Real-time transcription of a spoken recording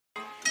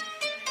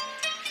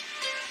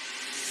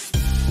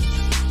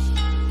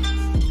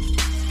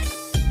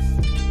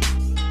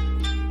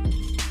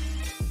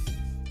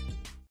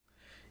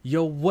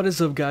Yo, what is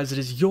up guys? It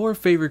is your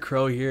favorite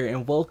Crow here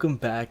and welcome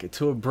back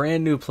to a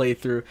brand new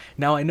playthrough.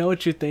 Now I know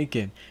what you're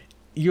thinking.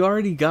 You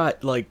already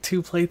got like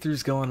 2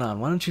 playthroughs going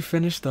on. Why don't you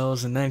finish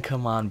those and then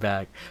come on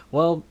back?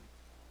 Well,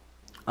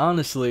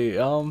 honestly,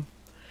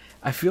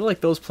 I feel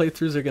like those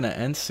playthroughs are gonna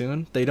end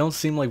soon. They don't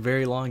seem like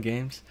very long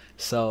games,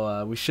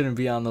 so we shouldn't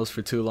be on those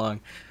for too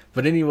long.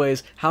 But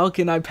anyways, how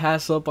can I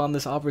pass up on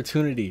this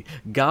opportunity?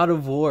 God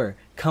of War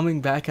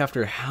coming back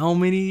after how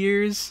many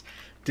years?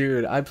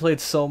 Dude, I played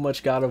so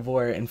much God of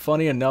War, and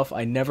funny enough,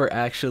 I never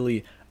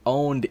actually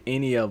owned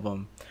any of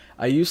them.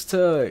 I used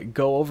to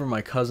go over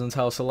my cousin's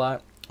house a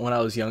lot when I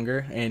was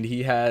younger, and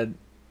he had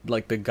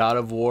like the God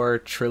of War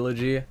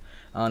trilogy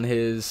on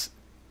his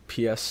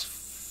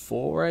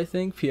PS4, I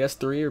think,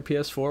 PS3 or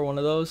PS4, one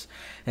of those.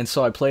 And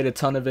so I played a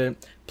ton of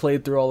it,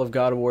 played through all of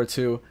God of War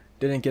 2,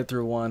 didn't get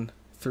through 1,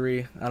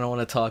 3, I don't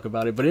want to talk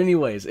about it. But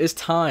anyways, it's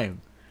time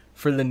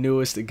for the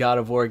newest God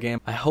of War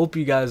game. I hope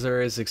you guys are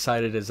as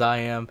excited as I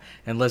am,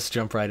 and let's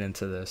jump right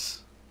into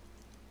this.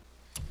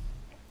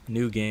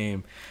 New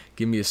game.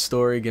 Give me a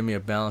story, give me a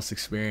balanced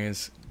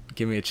experience,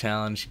 give me a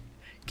challenge,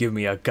 give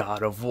me a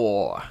God of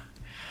War.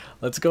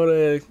 Let's go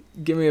to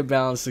give me a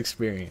balanced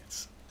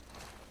experience.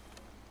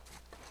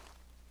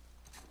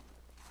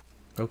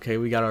 Okay,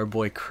 we got our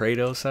boy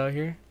Kratos out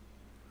here.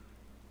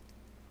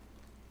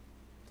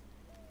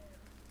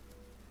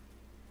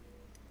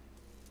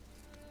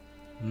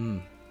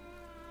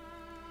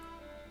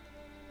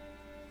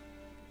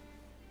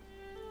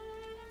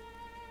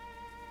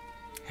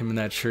 Him and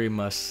that tree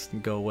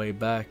must go way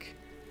back.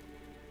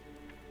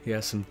 He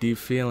has some deep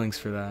feelings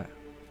for that.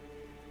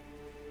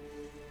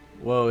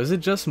 Whoa, is it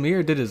just me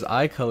or did his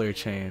eye color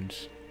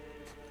change?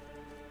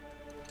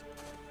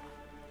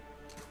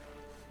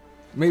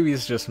 Maybe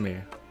it's just me.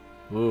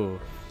 Ooh.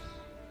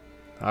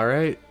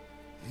 Alright.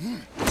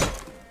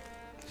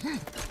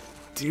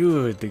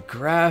 Dude, the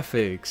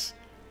graphics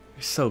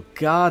are so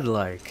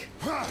godlike.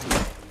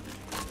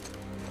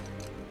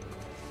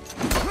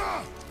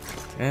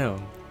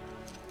 Damn.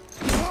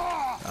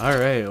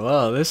 Alright,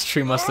 well, this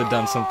tree must have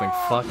done something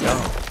fucked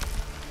up.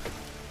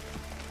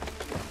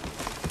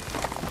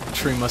 The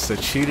tree must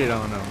have cheated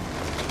on him.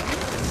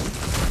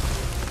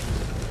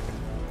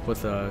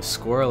 With a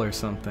squirrel or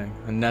something.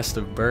 A nest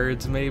of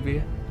birds,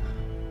 maybe?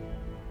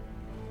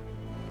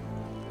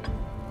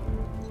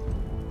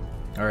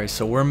 Alright,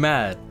 so we're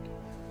mad.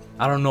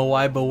 I don't know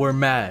why, but we're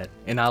mad.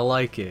 And I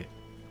like it.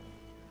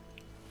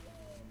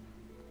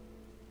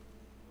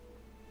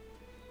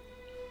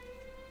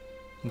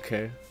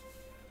 Okay.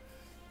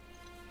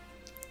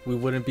 We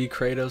wouldn't be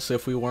Kratos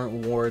if we weren't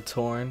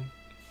war-torn.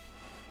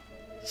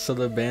 So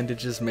the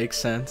bandages make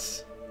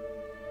sense.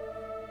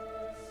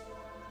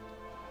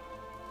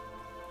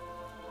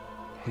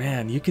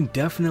 Man, you can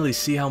definitely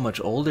see how much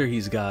older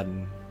he's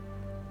gotten.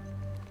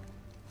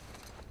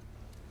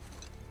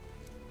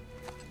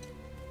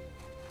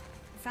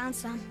 Found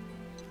some.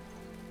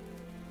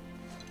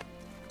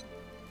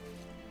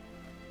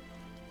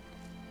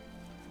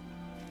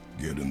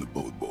 Get in the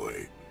boat,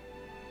 boy.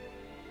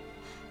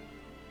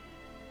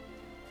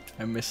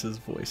 I miss his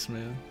voice,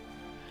 man.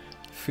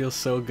 It feels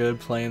so good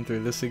playing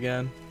through this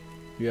again.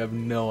 You have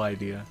no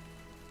idea.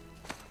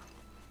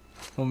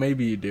 Well,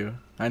 maybe you do.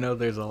 I know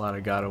there's a lot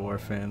of God of War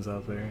fans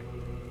out there.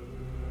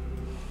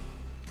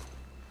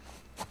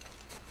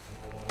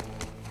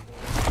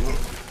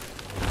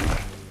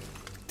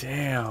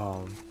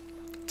 Damn.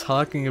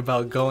 Talking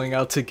about going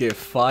out to get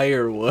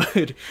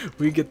firewood.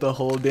 We get the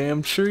whole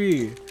damn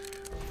tree.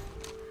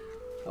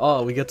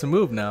 Oh, we get to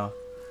move now.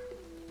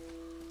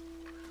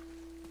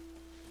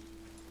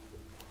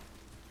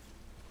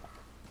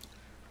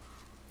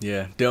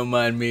 Yeah, don't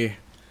mind me.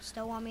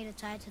 Still want me to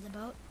tie it to the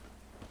boat?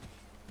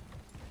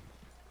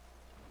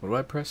 What do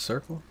I press?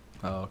 Circle?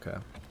 Oh, okay.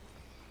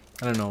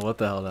 I don't know what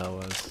the hell that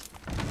was.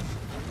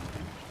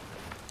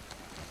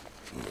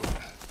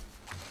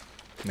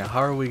 Now,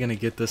 how are we gonna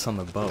get this on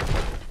the boat?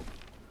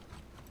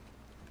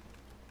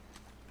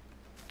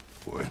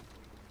 Boy.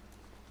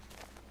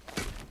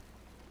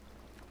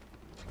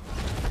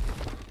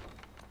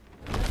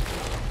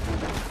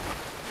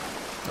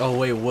 Oh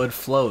wait, wood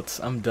floats.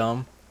 I'm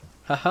dumb.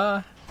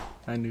 Haha.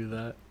 I knew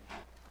that.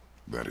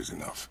 That is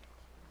enough.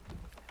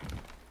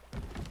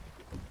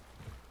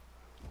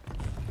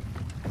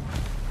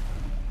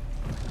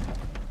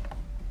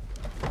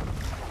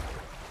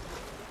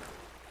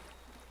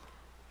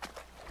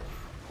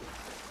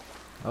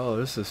 Oh,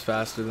 this is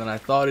faster than I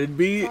thought it'd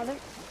be. Father,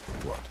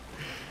 What?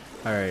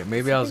 Alright,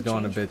 maybe I was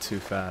going a bit too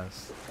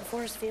fast. the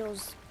forest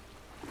feels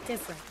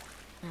different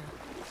now.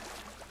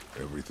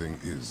 Everything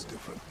is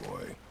different,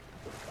 boy.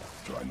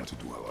 Try not to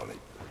dwell on it.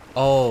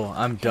 Oh,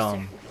 I'm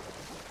dumb.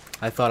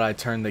 I thought I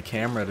turned the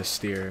camera to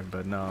steer,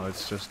 but no,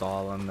 it's just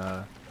all on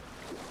the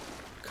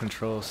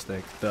control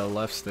stick, the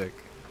left stick.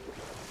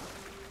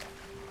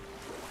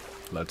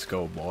 Let's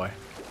go, boy.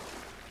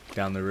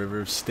 Down the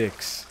river of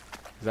Styx.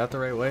 Is that the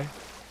right way?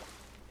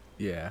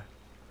 Yeah.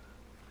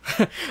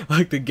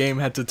 Like the game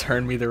had to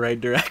turn me the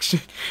right direction.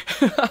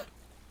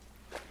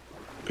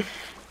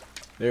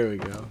 There we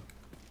go.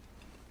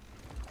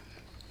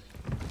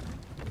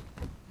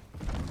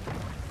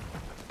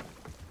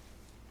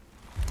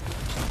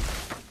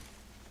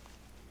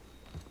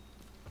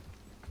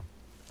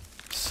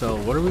 So,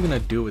 what are we gonna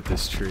do with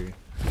this tree?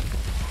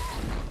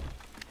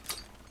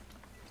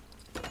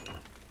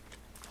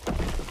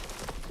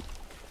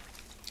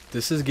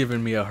 This is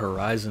giving me a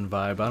Horizon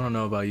vibe. I don't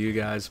know about you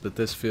guys, but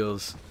this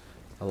feels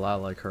a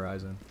lot like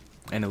Horizon.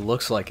 And it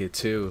looks like it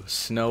too.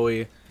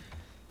 Snowy,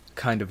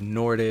 kind of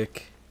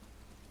Nordic.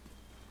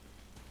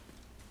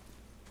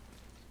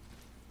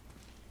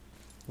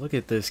 Look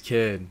at this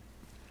kid.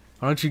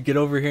 Why don't you get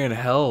over here and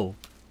help?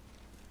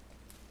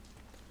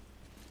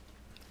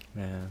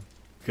 Man,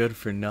 good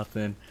for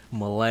nothing.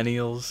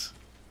 Millennials.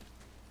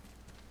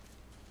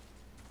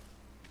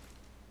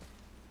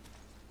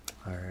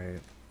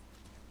 Alright.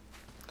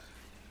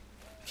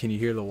 Can you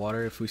hear the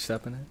water if we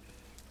step in it?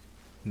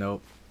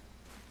 Nope.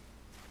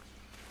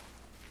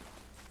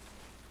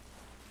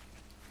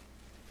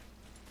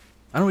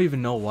 I don't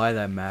even know why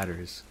that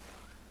matters.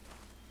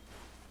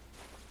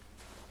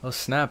 Oh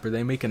snap, are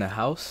they making a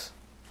house?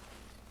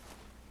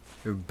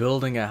 They're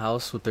building a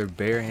house with their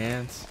bare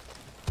hands?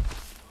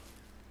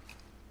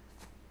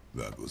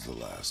 That was the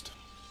last.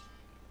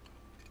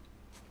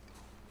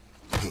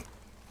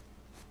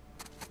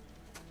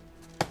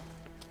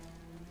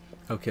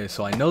 Okay,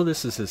 so I know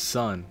this is his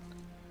son.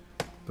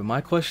 But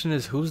my question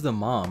is, who's the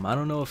mom? I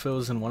don't know if it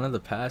was in one of the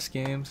past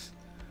games,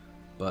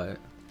 but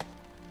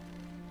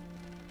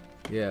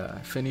yeah,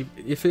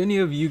 if any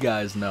of you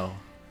guys know,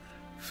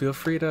 feel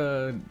free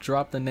to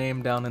drop the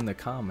name down in the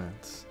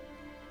comments.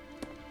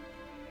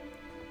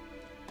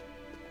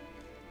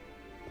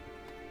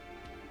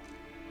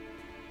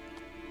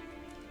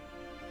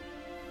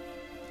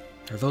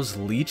 Are those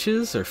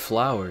leeches or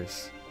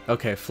flowers?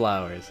 Okay,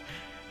 flowers.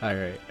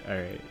 Alright,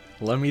 alright.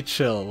 Let me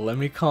chill. Let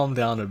me calm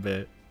down a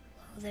bit.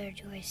 Oh, there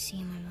do I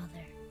see my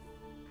mother.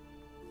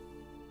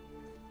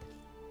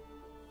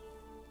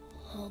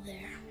 Oh,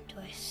 there do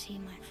I see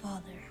my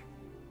father.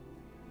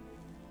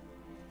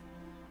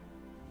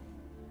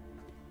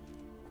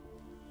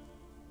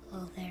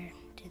 Oh, there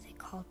do they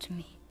call to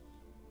me.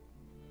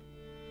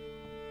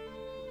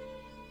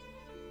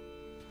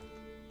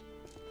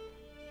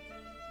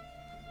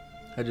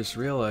 I just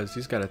realized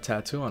he's got a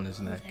tattoo on his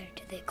Oh, neck. there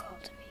do they call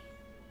to me.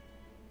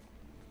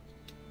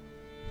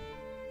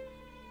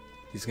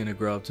 He's gonna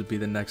grow up to be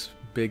the next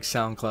big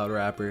SoundCloud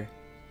rapper.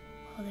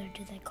 Oh, there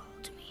do they call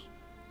to me.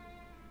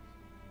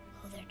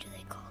 Oh, there do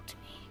they call to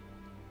me.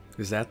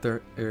 Is that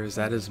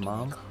his Do they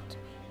mom? call to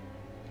me.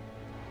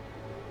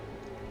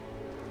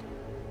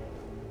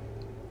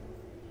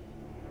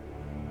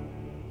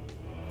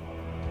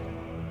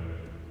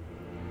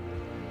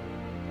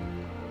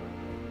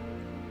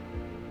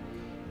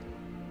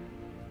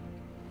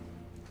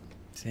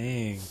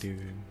 Dang, dude.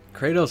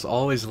 Kratos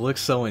always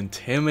looks so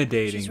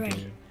intimidating, She's ready.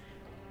 dude.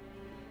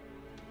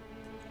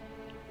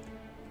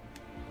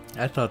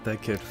 I thought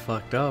that kid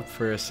fucked up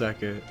for a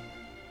second.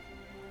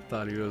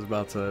 Thought he was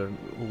about to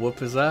whoop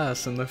his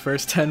ass in the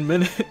first 10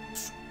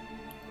 minutes.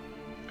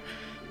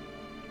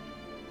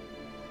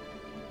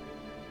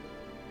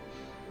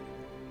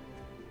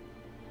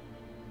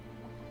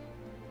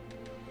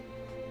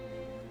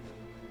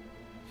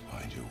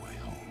 Find your way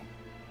home.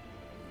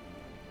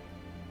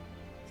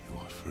 You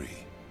are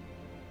free.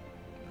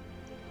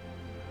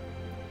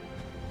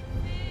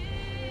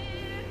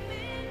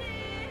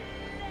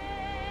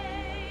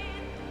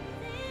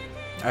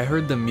 I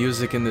heard the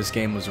music in this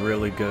game was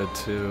really good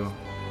too.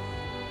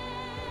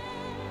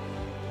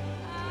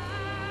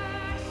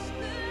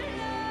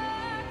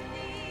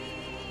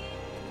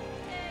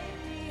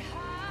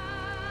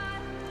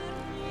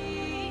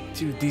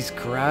 Dude, these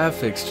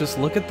graphics, just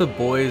look at the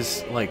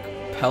boy's like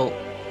pelt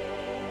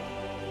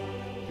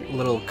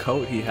little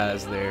coat he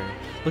has there.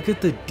 Look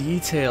at the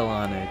detail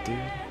on it, dude.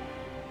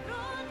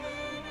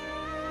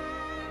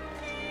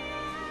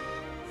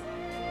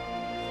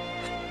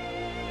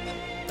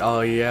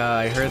 Oh yeah,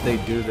 I heard they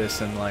do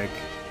this in like,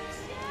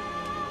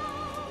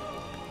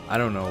 I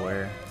don't know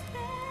where.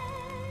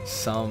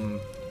 Some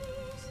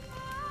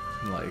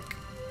like,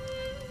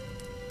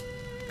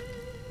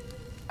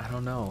 I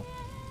don't know.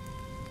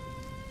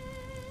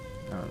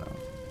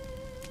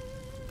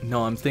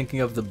 No, I'm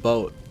thinking of the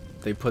boat.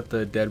 They put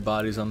the dead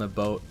bodies on the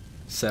boat,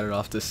 set it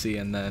off to sea,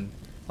 and then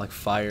like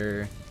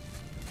fire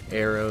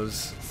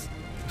arrows,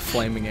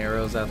 flaming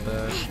arrows at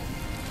the...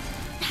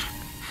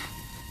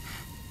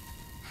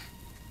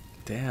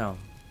 Damn.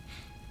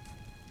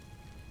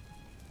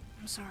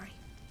 I'm sorry.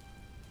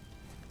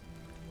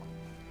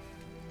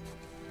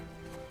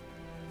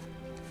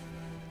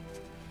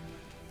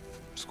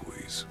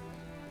 Squeeze.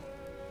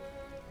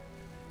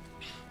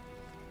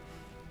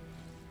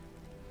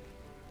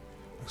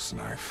 This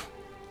knife.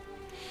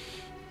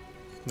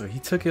 No, he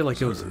took it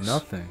like it was Hers.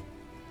 nothing.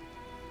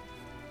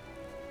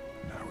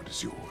 Now it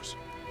is yours.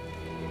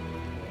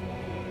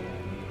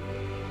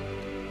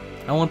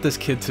 I want this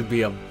kid to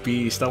be a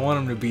beast. I want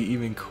him to be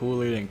even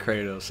cooler than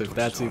Kratos, if Don't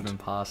that's start. even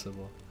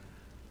possible.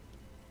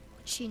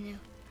 She knew.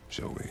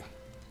 Show me.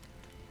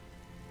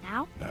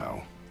 Now?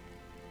 Now.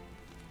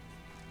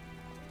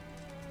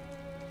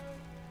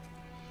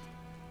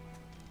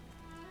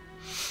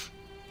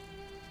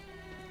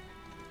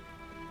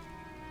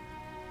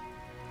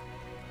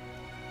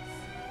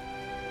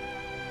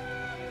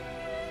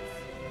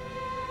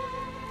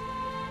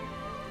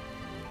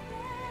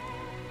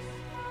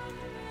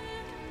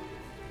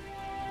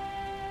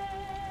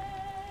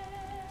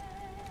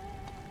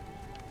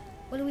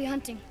 What are we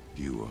hunting?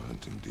 You are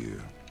hunting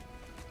deer.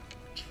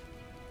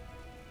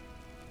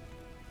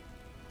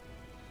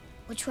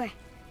 Which way?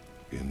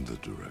 In the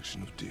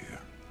direction of deer.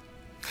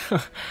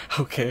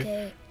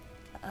 Okay.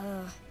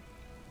 Okay,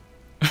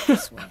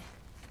 this way.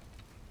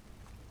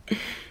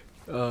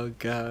 Oh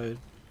god.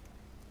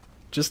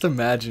 Just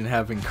imagine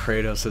having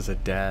Kratos as a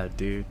dad,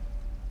 dude.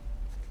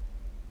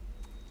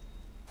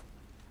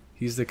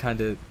 He's the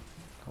kind of...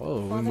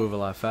 Whoa, we Father? move a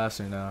lot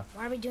faster now.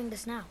 Why are we doing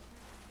this now?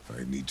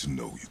 I need to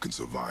know you can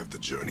survive the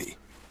journey.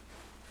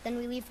 Then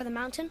we leave for the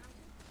mountain?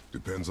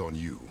 Depends on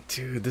you.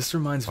 Dude, this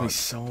reminds me Hunt.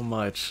 so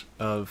much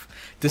of...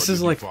 This What is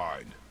did you like...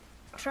 find?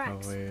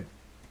 Tracks. Oh, wait.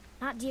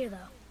 Not deer, though.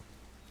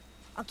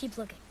 I'll keep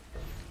looking.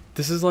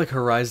 This is like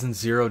Horizon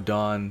Zero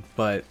Dawn,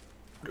 but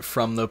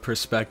from the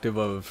perspective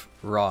of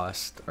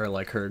Rost, or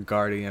like her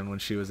guardian when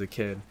she was a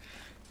kid.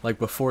 Like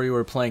before you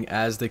were playing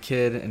as the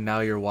kid, and now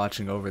you're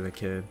watching over the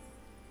kid.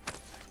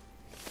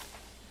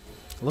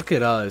 Look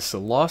at us, a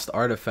lost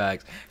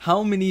artifact.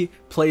 How many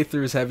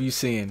playthroughs have you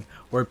seen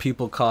where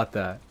people caught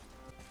that?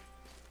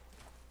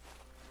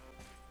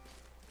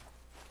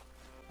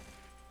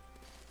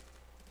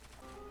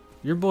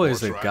 Your boy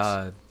is a More tracks?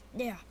 god.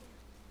 Yeah,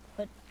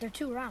 but they're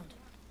too round.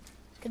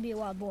 Could be a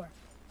wild boar.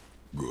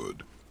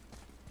 Good.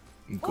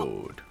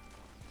 Good.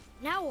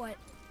 Now what?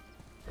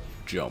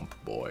 Jump,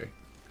 boy.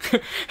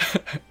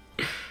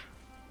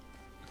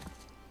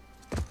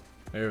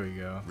 There we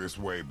go. This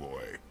way,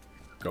 boy.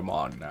 Come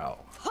on now.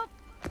 Hup.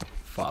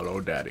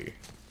 Follow daddy.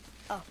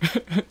 Oh.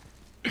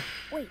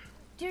 Wait,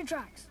 deer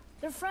tracks.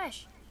 They're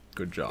fresh.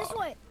 Good job. This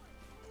way.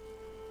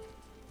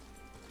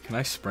 Can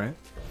I sprint?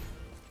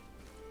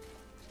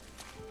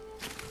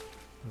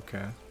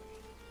 Okay.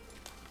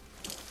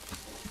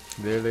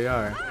 There they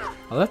are.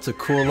 Oh, that's a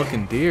cool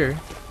looking deer.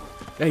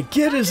 Hey,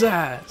 get his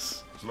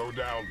ass! Slow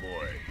down,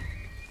 boy.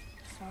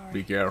 Sorry.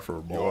 Be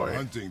careful, You're boy.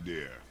 hunting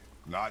deer,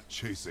 not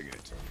chasing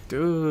it.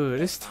 Dude,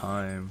 it's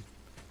time.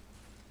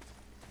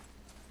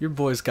 Your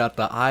boy's got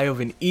the eye of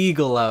an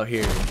eagle out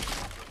here.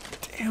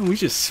 Damn, we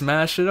just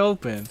smash it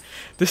open.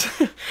 This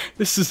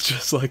is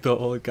just like the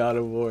old God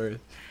of War.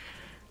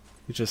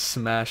 You just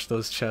smash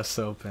those chests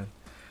open.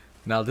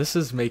 Now this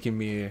is making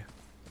me...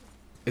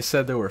 It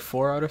said there were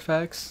 4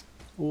 artifacts.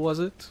 What was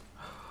it?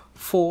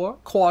 4?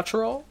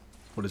 Quattro?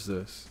 What is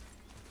this?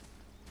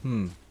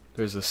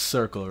 There's a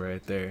circle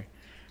right there.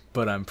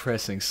 But I'm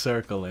pressing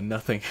circle and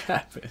nothing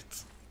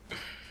happens.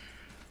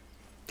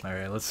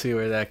 Alright, let's see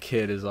where that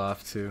kid is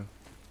off to.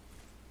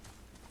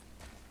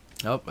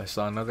 Oh, I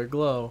saw another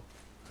glow.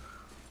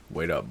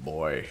 Wait up,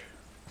 boy.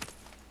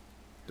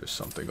 There's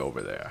something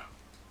over there.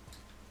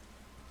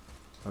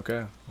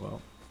 Okay,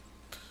 well.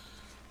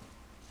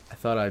 I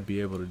thought I'd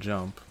be able to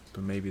jump,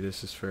 but maybe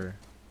this is for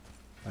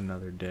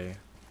another day.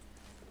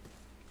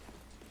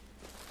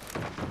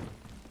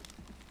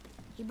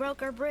 He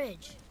broke our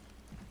bridge.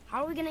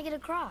 How are we gonna get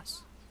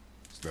across?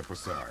 Step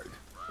aside.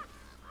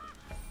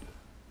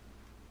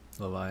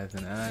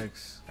 Leviathan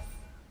axe.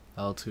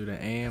 L2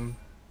 to aim.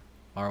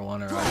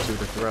 R1 or R2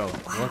 to throw.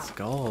 Let's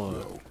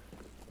go.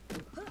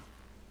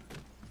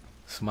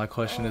 So my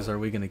question is, are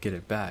we gonna get it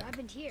What back?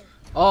 happened here?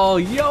 Oh,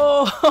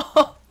 yo!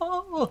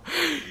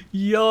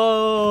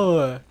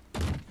 Yo!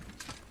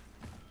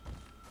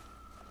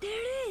 There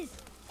it is!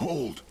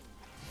 Hold.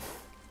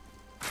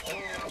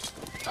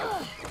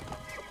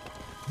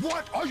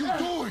 What are you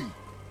doing?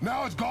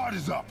 Now its guard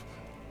is up.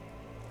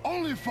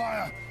 Only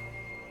fire.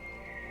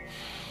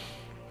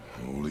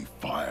 Only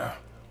fire.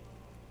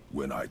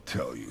 When I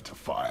tell you to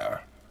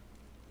fire.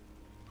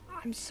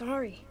 I'm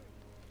sorry.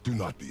 Do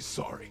not be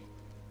sorry.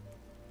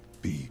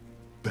 Be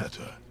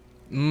better.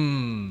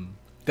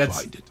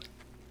 That's... Find it.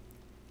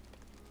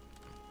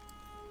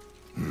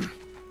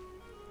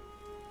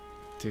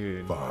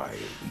 Dude.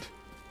 Find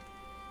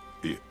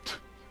it.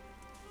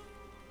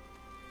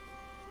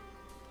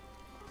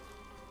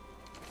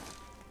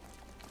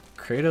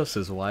 Kratos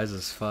is wise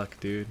as fuck,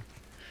 dude.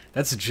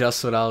 That's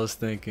just what I was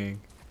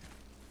thinking.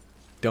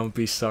 Don't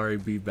be sorry,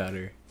 be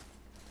better.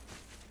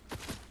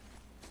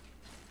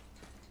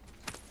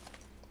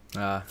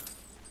 Ah.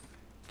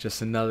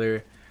 Just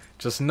another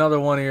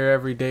one of your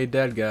everyday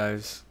dead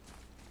guys.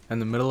 In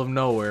the middle of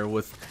nowhere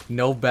with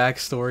no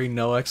backstory,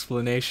 no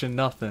explanation,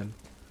 nothing.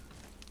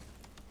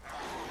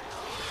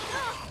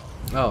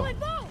 Oh,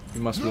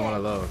 you must be one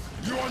of those.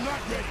 You are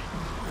not ready.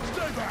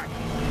 Stay back.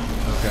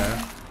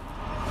 Okay.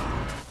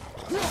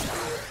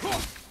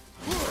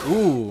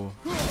 Ooh.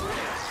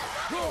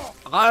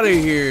 Out of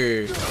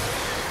here.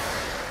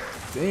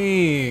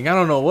 Dang, I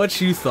don't know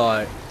what you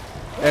thought.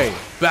 Hey,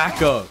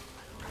 back up.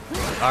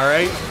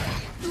 Alright?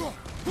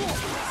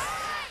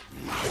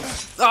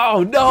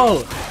 Oh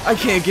no! I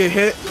can't get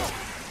hit.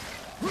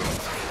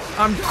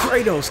 I'm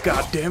Kratos,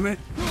 goddammit.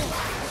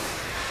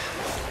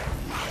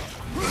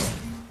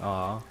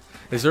 Aw.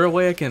 Is there a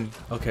way I can...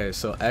 Okay,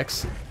 so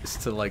X is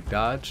to like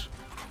dodge.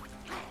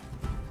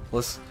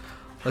 Let's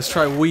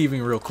try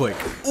weaving real quick.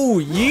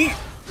 Ooh, yeet!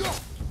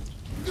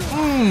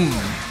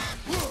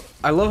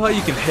 I love how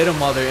you can hit them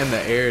while they're in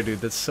the air,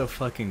 dude. That's so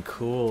fucking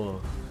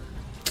cool.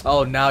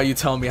 Oh, now you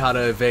tell me how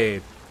to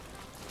evade.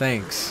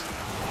 Thanks.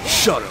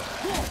 Shut up.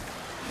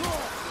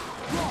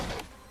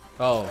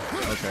 Oh,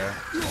 okay.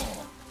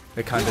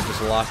 It kind of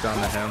just locked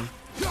onto him.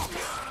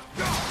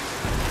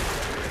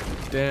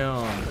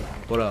 Damn.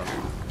 What up?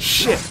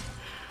 Shit!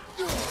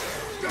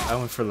 I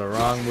went for the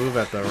wrong move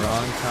at the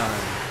wrong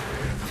time.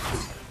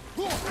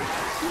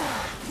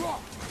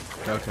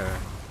 Okay.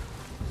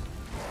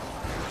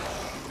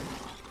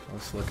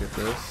 Let's look at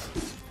this.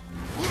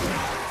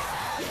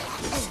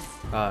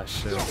 Ah,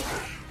 shit.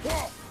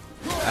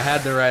 I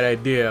had the right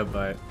idea,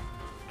 but...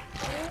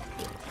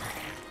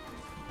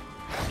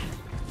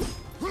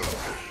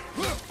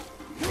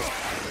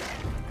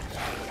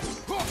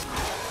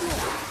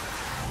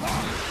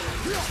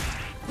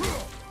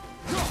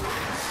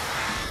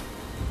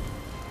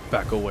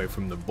 back away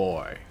from the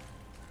boy.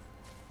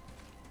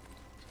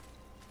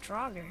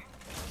 Draugr.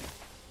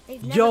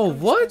 Yo,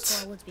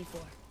 what?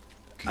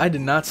 I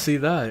did not see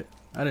that.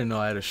 I didn't know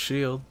I had a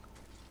shield.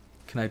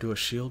 Can I do a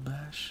shield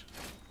bash?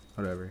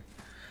 Whatever.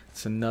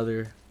 It's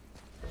another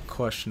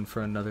question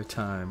for another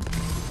time.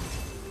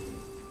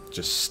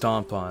 Just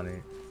stomp on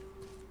it.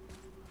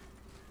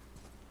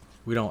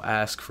 We don't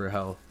ask for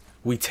help.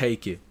 We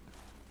take it.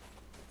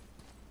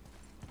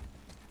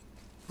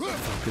 What the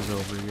fuck is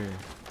over here?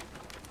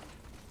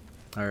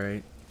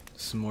 Alright.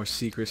 Some more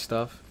secret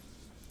stuff.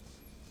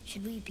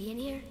 Should we be in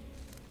here?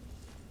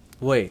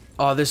 Wait.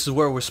 Oh, this is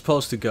where we're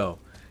supposed to go.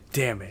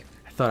 Damn it.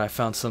 I thought I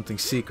found something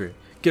secret.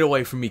 Get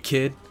away from me,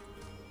 kid.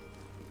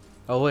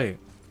 Oh, wait.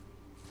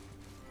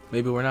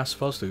 Maybe we're not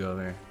supposed to go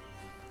there.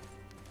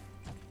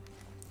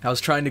 I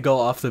was trying to go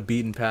off the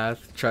beaten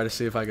path. Try to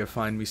see if I could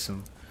find me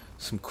some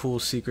cool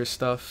secret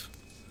stuff.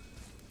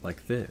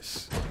 Like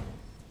this.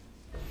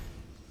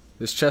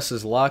 This chest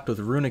is locked with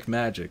runic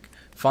magic.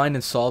 Find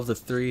and solve the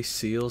 3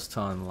 seals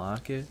to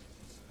unlock it.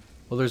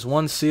 Well, there's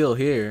one seal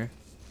here.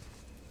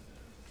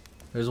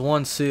 There's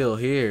one seal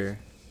here.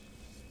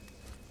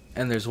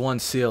 And there's one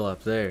seal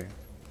up there.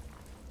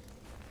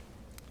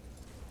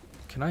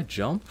 Can I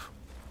jump?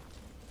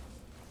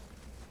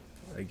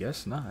 I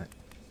guess not.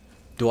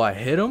 Do I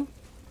hit him?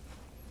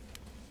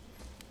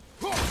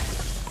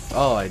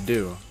 Oh, I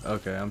do.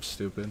 Okay, I'm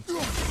stupid.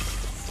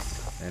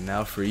 And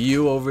now for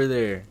you over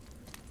there.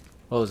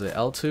 What was it,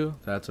 L2?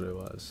 That's what it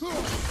was.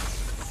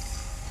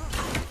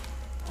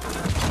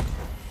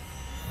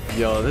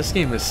 Yo, this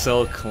game is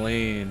so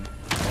clean.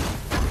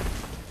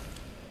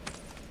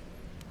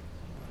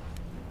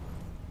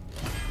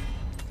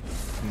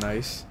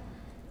 Nice.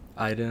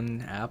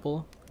 Iden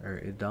apple? Or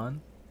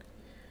Idon?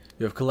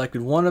 You have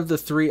collected one of the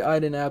 3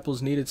 Iden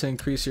apples needed to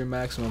increase your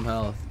maximum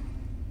health.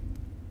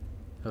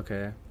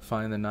 Okay.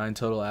 Find the 9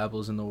 total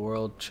apples in the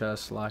world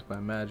chest locked by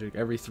magic.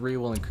 Every 3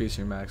 will increase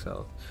your max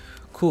health.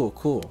 Cool,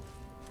 cool.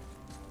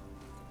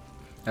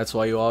 That's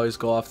why you always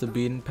go off the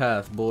beaten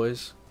path,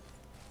 boys.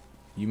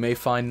 You may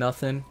find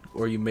nothing,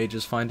 or you may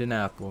just find an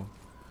apple.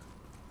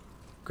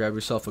 Grab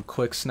yourself a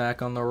quick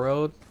snack on the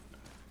road,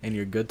 and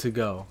you're good to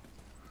go.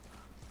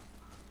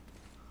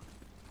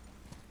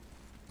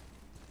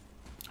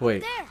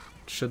 Wait,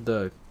 should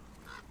the...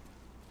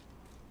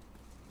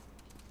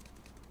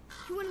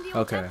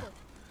 Okay.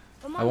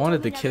 I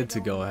wanted the kid to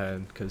go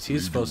ahead, because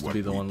he's supposed to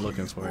be the one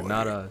looking for it,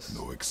 not us.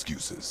 No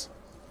excuses.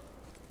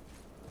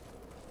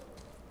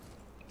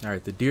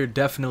 Alright, the deer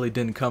definitely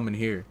didn't come in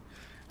here.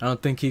 I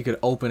don't think he could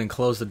open and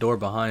close the door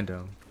behind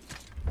him.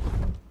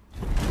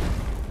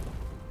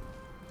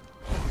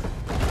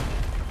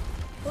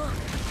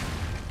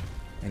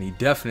 And he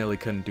definitely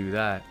couldn't do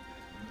that.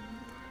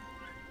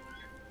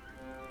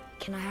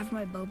 Can I have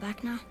my bow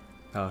back now?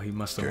 Oh, he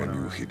must have went Can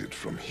you around. hit it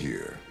from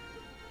here?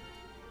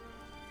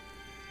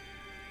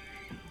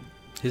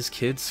 His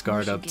kid's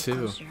scarred up too.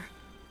 Closer.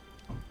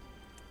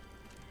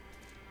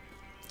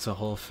 It's a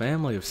whole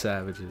family of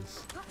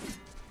savages.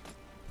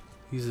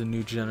 He's a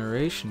new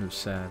generation of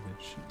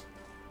savage.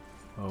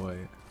 Oh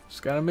wait.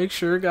 Just gotta make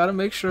sure,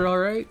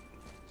 alright?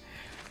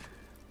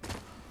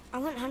 I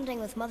went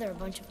hunting with Mother a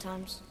bunch of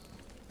times.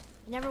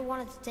 She never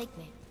wanted to take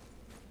me.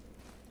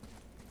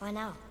 Why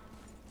now?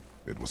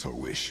 It was her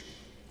wish.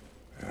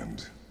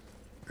 And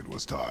it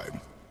was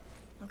time.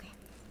 Okay.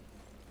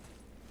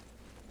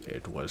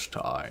 It was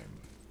time.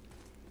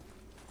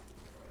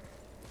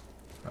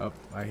 Oh,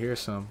 I hear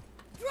some.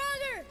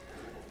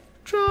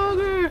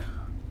 Draugr!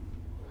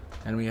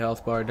 Enemy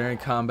health bar. During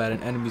combat,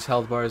 an enemy's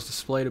health bar is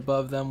displayed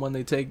above them when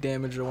they take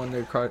damage or when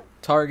they're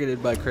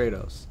targeted by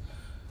Kratos.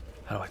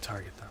 How do I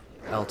target them?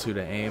 L2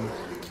 to aim.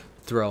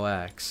 Throw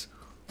axe.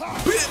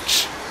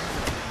 Bitch!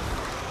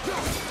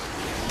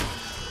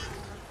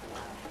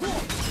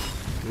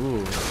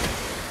 Ooh.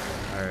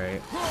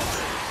 Alright.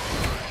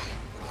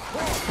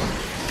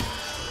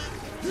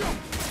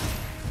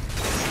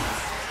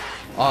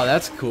 Oh,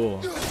 that's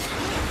cool.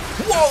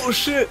 Whoa,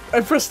 shit!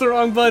 I pressed the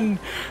wrong button.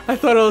 I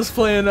thought I was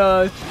playing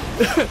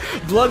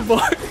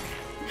Bloodborne.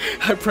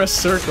 I pressed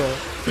circle.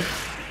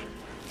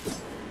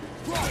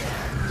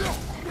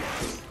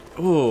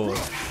 Ooh,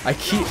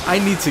 I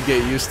need to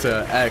get used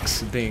to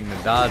X being the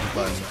dodge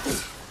button.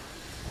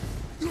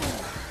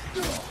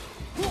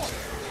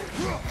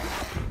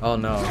 Oh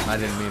no, I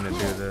didn't mean to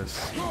do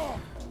this.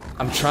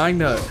 I'm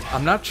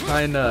not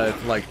trying to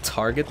like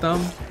target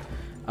them.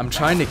 I'm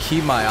trying to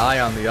keep my eye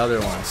on the other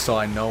one so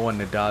I know when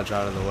to dodge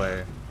out of the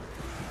way.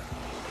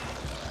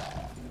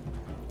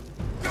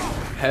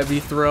 Heavy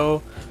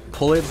throw,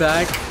 pull it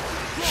back,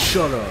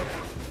 shut up.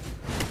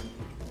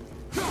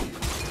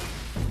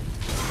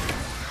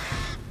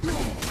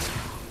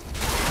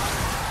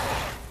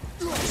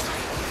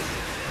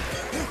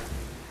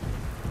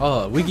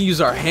 Oh, we can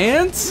use our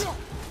hands?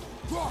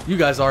 You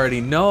guys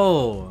already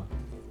know.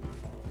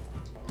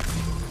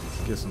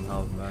 Let's get some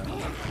health back.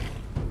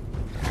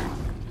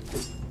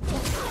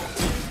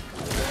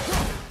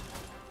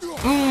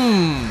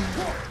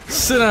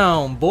 Sit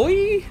down,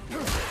 boy.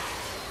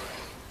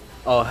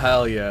 Oh,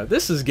 hell yeah.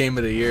 This is game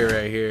of the year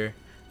right here.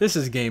 This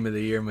is game of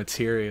the year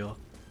material.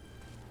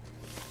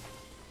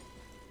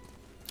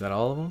 Is that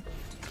all of them?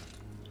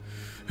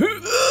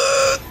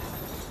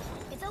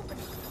 It's open.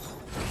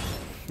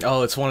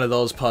 Oh, it's one of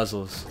those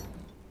puzzles.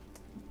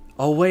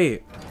 Oh,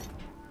 wait.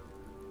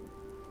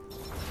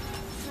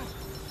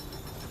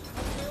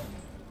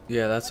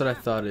 Yeah, that's what I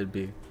thought it'd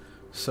be.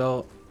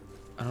 So,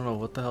 I don't know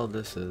what the hell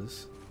this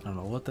is. I don't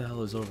know what the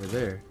hell is over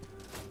there.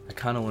 I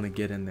kind of want to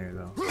get in there,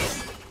 though.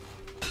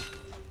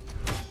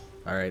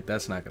 Alright,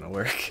 that's not going to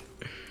work.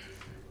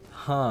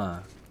 Huh.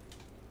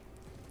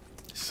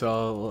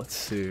 So, let's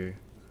see.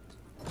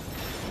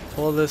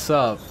 Pull this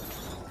up.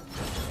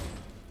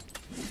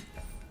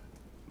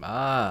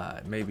 Ah,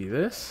 maybe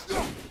this?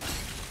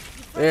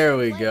 There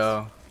we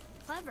go.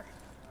 Clever.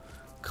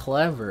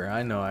 Clever,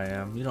 I know I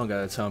am. You don't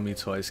gotta tell me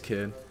twice,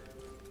 kid.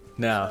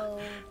 Now,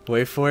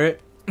 wait for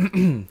it.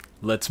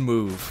 Let's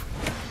move.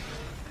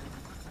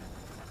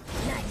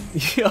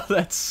 Nice. Yo,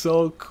 that's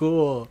so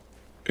cool.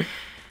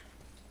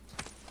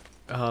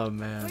 Oh,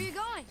 man. Where are you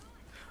going?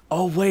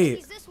 Oh, wait.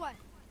 He's this way.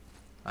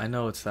 I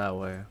know it's that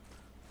way.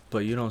 But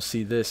you don't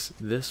see this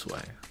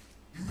way.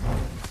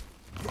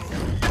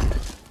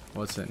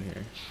 What's in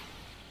here?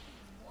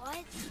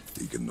 What?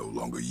 He can no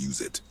longer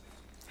use it.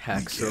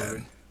 Hack We silver.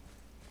 can.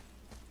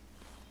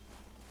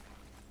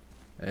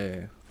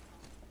 Hey.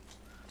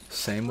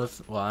 Same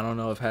with, well, I don't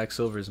know if hack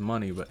silver is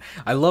money, but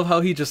I love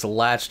how he just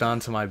latched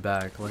onto my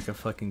back like a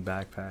fucking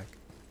backpack.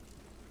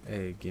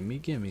 Hey, gimme,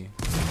 gimme.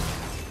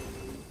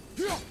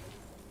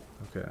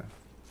 Okay.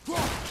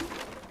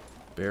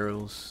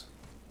 Barrels.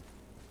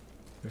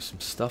 There's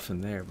some stuff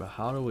in there, but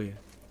how do we...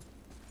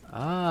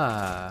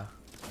 Ah.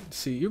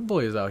 See, your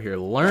boy is out here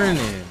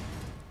learning.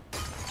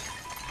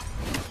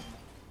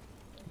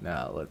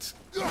 Now, let's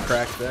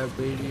crack that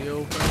baby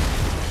open.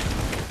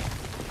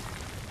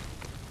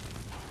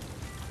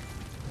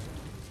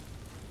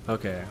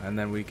 Okay, and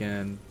then we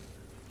can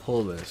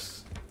pull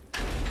this.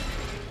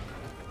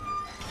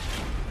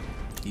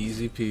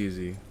 Easy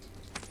peasy.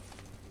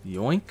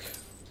 Yoink.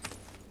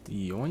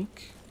 Yoink.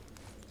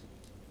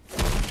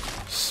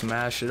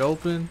 Smash it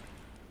open.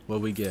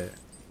 What we get?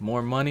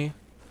 More money?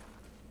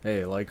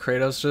 Hey, like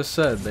Kratos just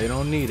said, they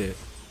don't need it.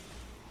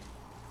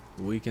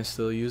 We can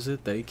still use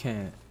it, they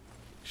can't.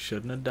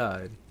 Shouldn't have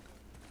died.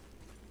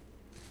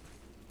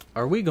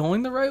 Are we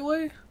going the right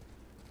way?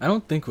 I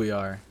don't think we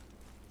are.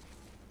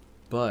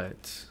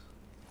 But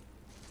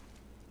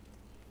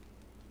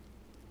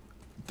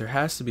there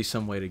has to be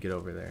some way to get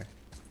over there.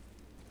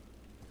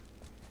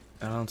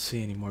 I don't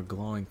see any more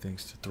glowing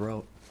things to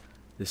throw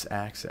this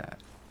axe at.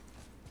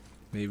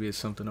 Maybe it's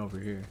something over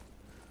here.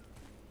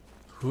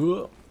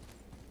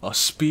 A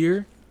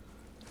spear?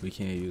 We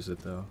can't use it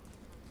though.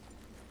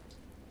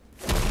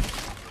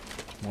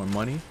 More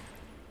money?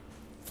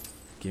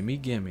 Gimme,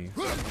 gimme.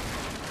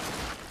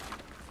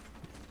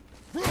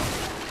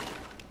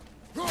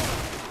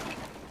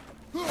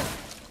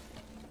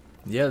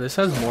 Yeah, this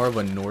has more of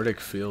a Nordic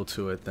feel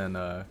to it than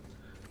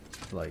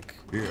like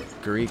Here.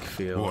 Greek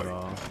feel Boy. at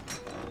all.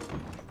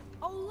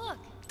 Oh, look.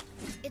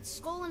 It's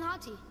Skull and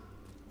Hati,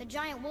 the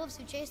giant wolves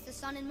who chase the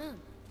sun and moon.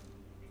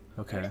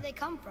 Where Okay. did they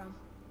come from?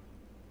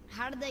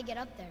 How did they get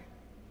up there?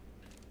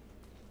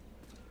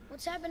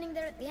 What's happening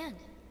there at the end?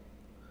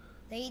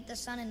 They eat the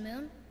sun and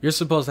moon? You're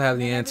supposed to have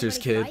the Then answers,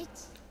 everybody kid.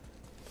 fights?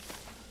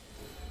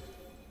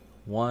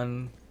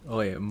 Oh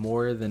wait,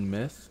 more than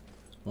myth?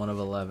 1 of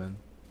 11.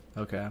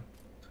 Okay.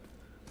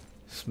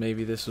 So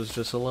maybe this was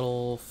just a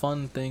little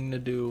fun thing to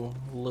do.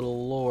 A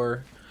little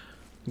lore.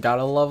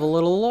 Gotta love a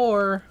little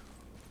lore.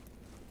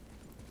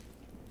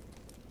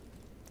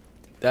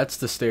 That's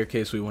the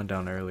staircase we went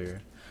down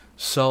earlier.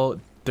 So,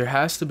 there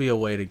has to be a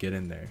way to get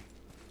in there.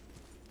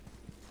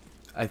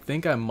 I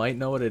think I might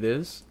know what it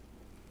is.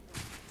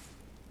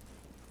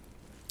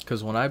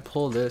 Because when I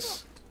pull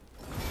this...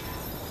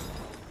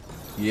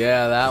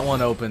 Yeah, that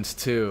one opens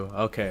too.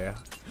 Okay.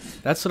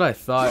 That's what I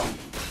thought.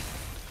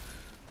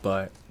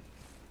 But...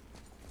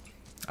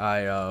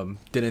 I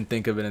didn't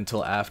think of it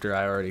until after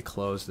I already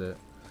closed it.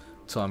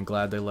 So I'm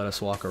glad they let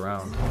us walk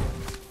around.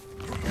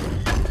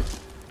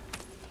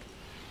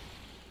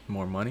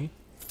 More money?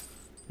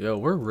 Yo,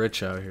 we're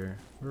rich out here.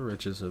 We're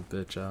rich as a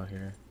bitch out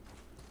here.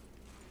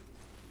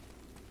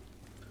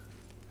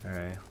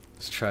 Alright,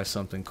 let's try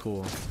something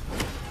cool.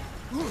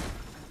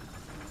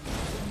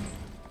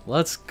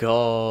 Let's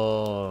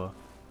go.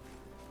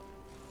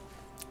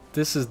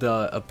 This is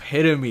the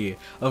epitome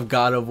of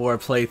God of War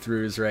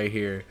playthroughs right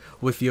here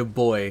with your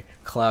boy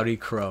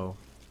CloudyCrow.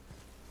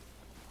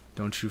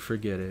 Don't you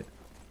forget it.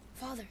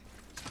 Father,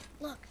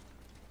 look.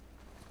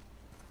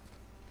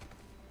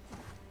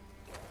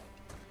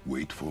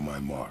 Wait for my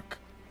mark.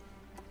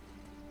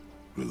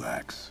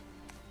 Relax.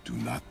 Do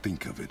not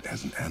think of it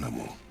as an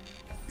animal.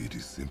 It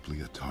is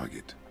simply a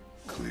target.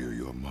 Clear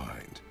your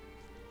mind.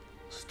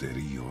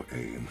 Steady your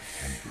aim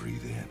and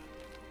breathe in.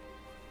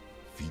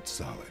 Feet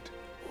solid.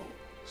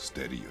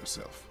 Steady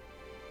yourself.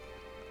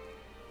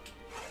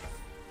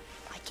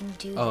 I can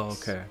do this. Oh,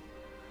 okay.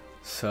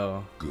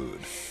 So. Good.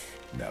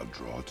 Now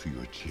draw to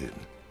your chin.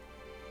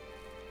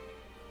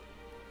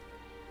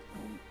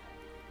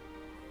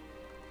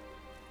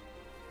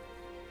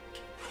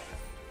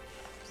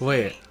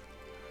 Wait.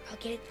 I'll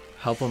get it.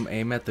 Help him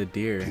aim at the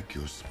deer. Pick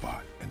your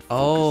spot and focus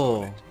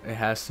Oh, on it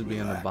has to be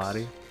in the Relax.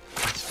 body.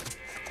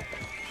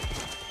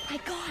 I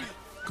got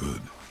it.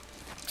 Good.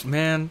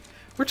 Man,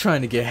 we're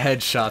trying to get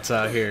headshots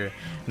out here,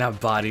 not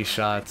body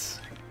shots.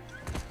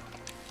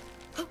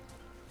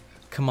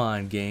 Come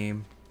on,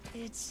 game.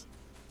 It's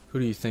Who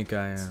do you think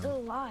I am? still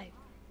alive.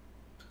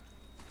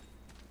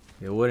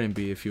 It wouldn't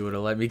be if you would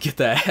have let me get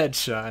that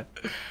headshot.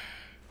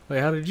 Wait,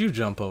 how did you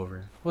jump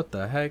over? What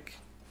the heck?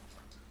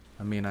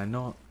 I mean, I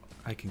know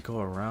I can go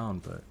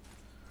around, but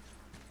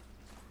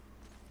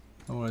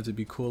I wanted to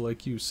be cool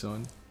like you,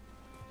 son.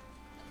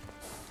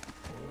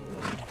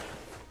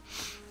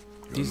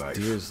 Your These knife.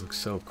 deers look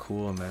so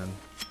cool, man.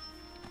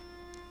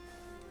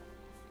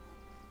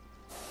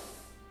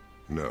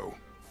 No.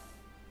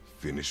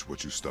 Finish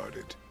what you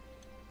started.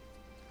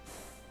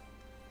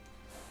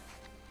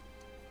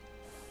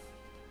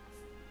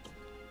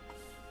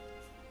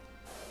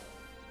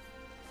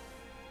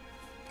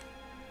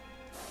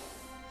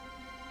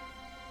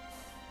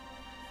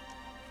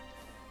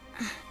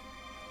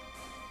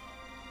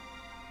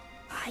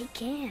 I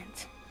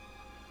can't.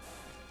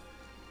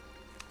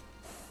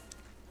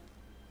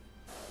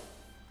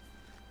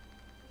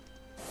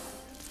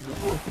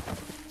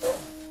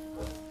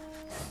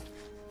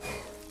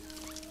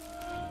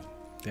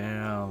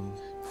 Damn.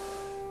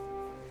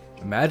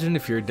 Imagine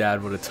if your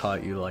dad would have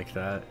taught you like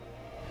that.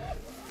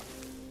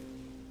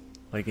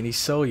 Like, and he's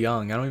so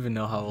young. I don't even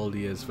know how old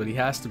he is, but he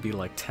has to be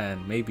like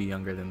 10, maybe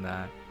younger than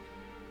that.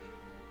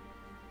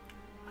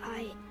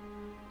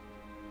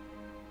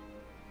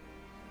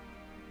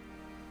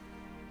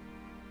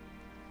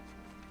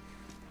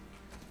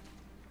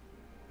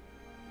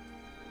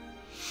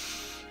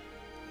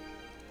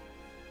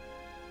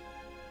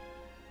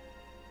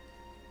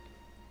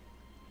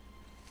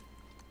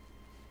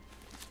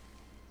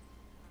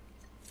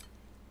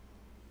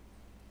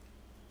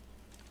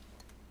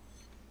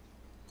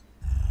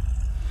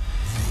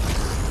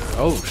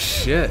 Oh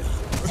shit.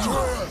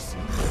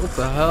 What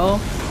the hell?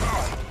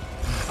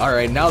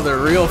 Alright, now the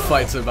real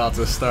fight's about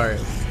to start.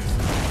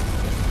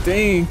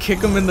 Dang, kick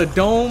him in the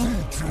dome?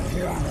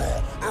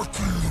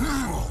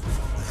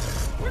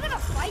 We're gonna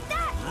fight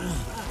that?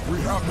 We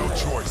have no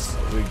choice.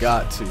 We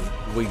got to.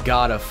 We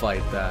gotta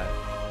fight that.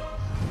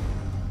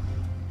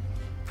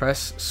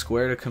 Press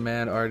square to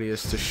command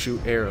Atreus to shoot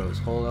arrows.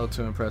 Hold L2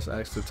 and press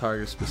X to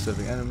target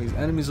specific enemies.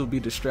 Enemies will be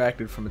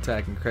distracted from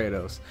attacking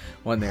Kratos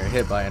when they are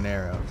hit by an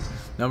arrow.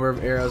 Number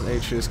of arrows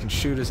Atreus can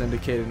shoot is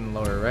indicated in the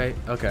lower right.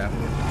 Okay.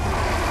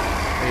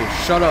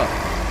 Hey, shut up.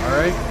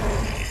 Alright?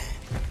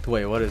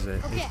 Wait, what is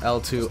it? Okay,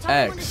 L2 just tell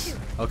me when to X. shoot.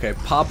 Okay,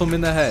 pop him in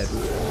the head.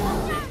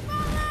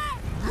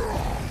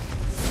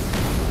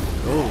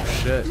 Oh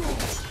shit.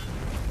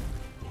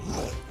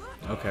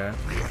 Okay.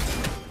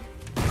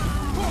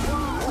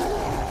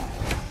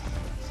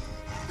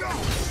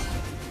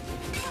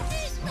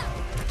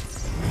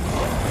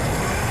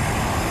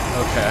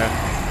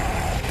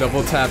 Okay.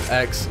 Double tap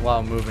X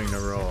while moving to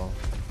roll.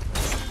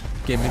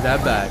 Give me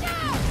that back.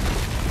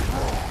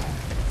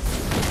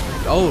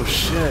 Oh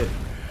shit.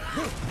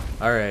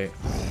 Alright.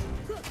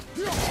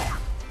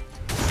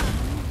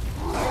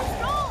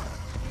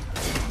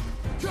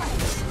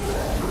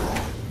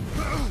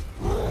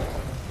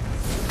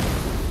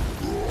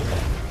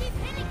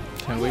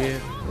 Can we,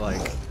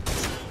 like,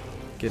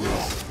 get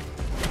his...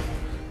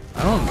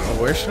 I don't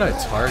know, where should I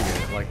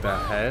target? Like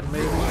that head,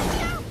 maybe?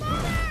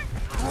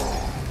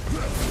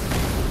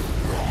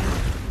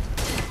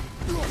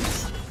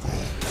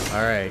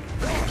 Alright.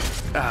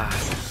 Ah,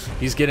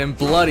 he's getting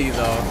bloody,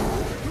 though.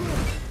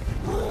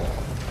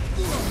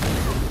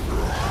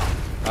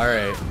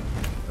 Alright.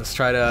 Let's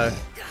try to...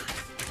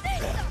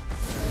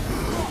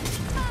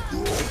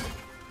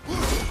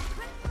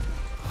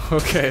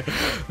 Okay,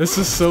 this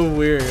is so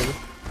weird.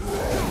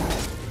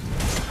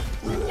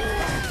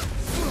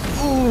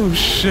 Oh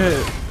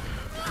shit.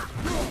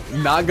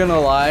 Not gonna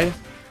lie,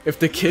 if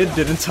the kid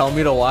didn't tell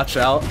me to watch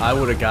out, I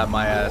would have got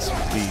my ass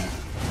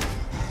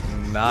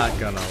beat. Not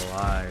gonna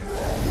lie.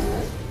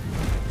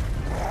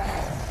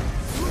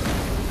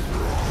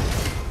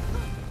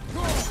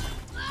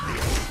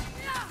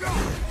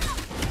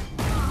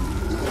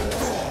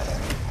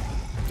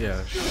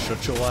 Yeah,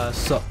 shut your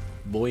ass up,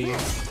 boy.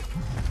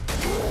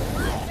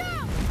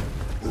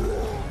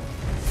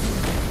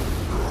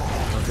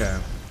 Okay.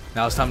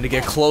 Now it's time to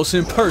get close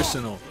and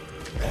personal.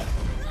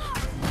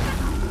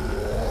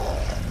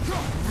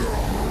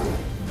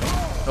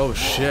 Oh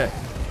shit.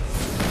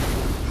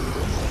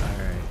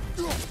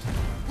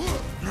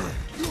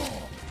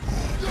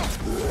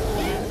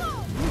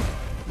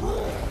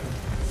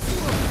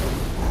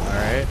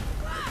 Alright.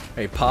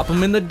 Hey, pop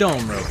him in the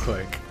dome real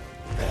quick.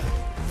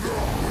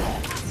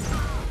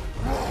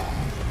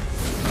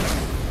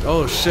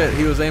 Oh shit,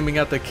 he was aiming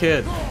at the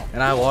kid,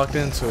 and I walked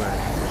into it.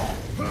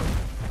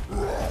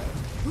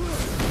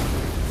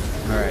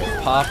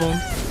 Alright, pop him.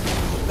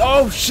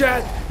 Oh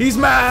shit, he's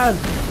mad!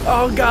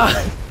 Oh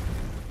god!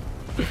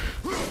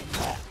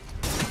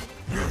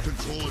 Get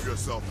control of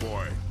yourself,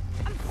 boy.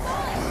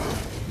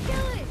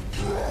 Kill it!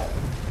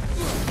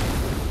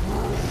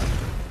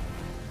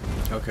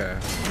 Okay.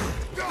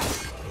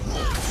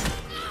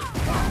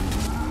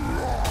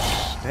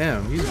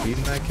 Damn, he's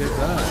beating that kid's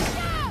ass.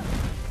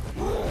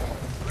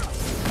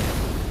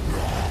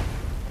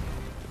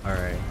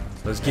 Alright,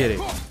 let's get it,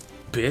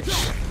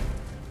 bitch.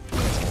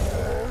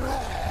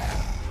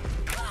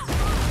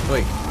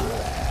 Wait,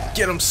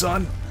 get him,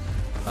 son.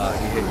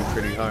 He hit you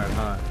pretty hard,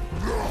 huh?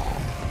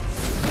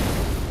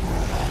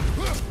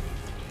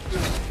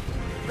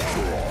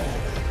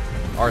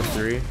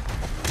 R3.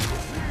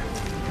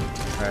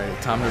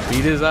 Alright, time to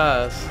beat his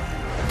ass.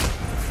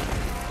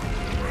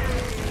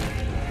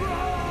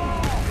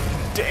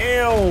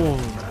 Damn!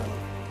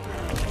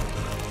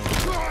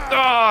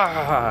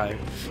 Ah!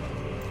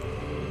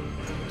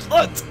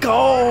 Let's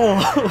go!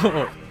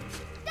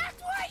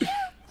 That's where you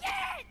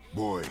get!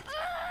 Boy.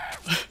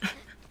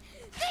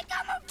 Think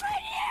I'm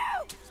afraid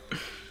of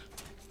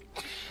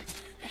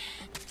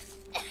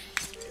you!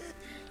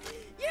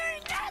 You're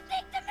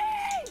nothing to me!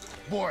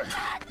 Boy,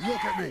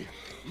 look at me.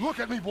 Look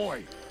at me,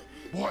 boy.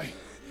 Boy,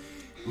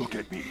 look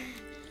at me.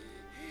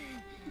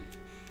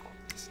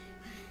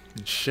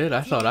 Shit,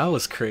 I thought I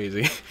was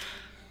crazy.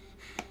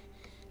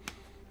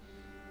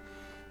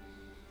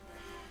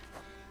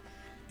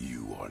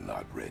 You are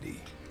not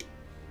ready.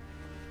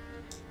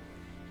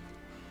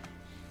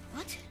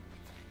 What?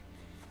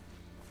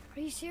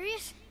 Are you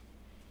serious?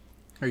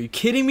 Are you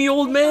kidding me,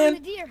 old I found man? a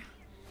deer.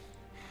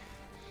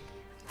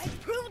 I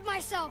proved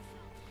myself.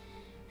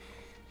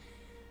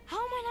 How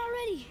am I not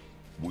ready?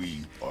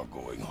 We are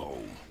going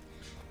home.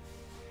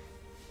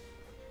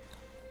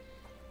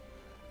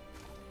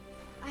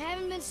 I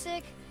haven't been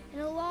sick in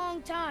a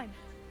long time.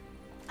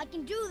 I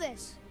can do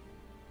this.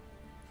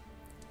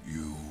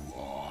 You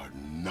are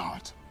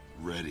not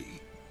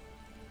ready.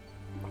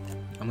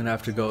 I'm gonna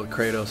have to go with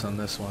Kratos on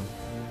this one.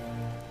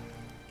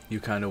 You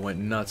kind of went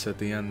nuts at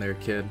the end there,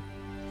 kid.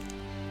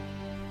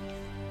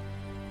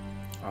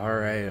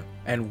 Alright,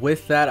 and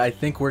with that, I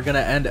think we're gonna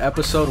end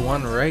episode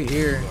 1 right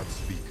here. Let's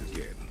speak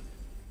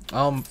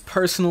again.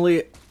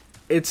 Personally,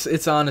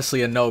 it's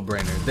honestly a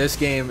no-brainer. This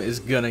game is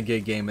gonna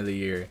get Game of the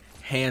Year.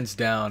 Hands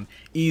down,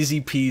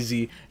 easy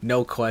peasy,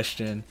 no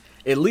question.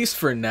 At least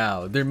for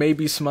now. There may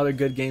be some other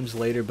good games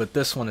later, but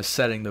this one is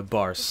setting the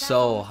bar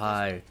so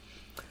high.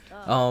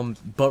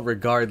 But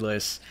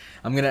regardless,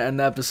 I'm gonna end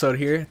the episode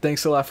here.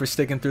 Thanks a lot for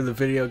sticking through the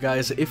video,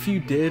 guys. If you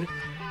did,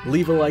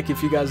 leave a like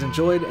if you guys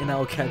enjoyed, and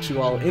I'll catch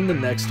you all in the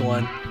next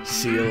one.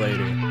 See you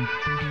later.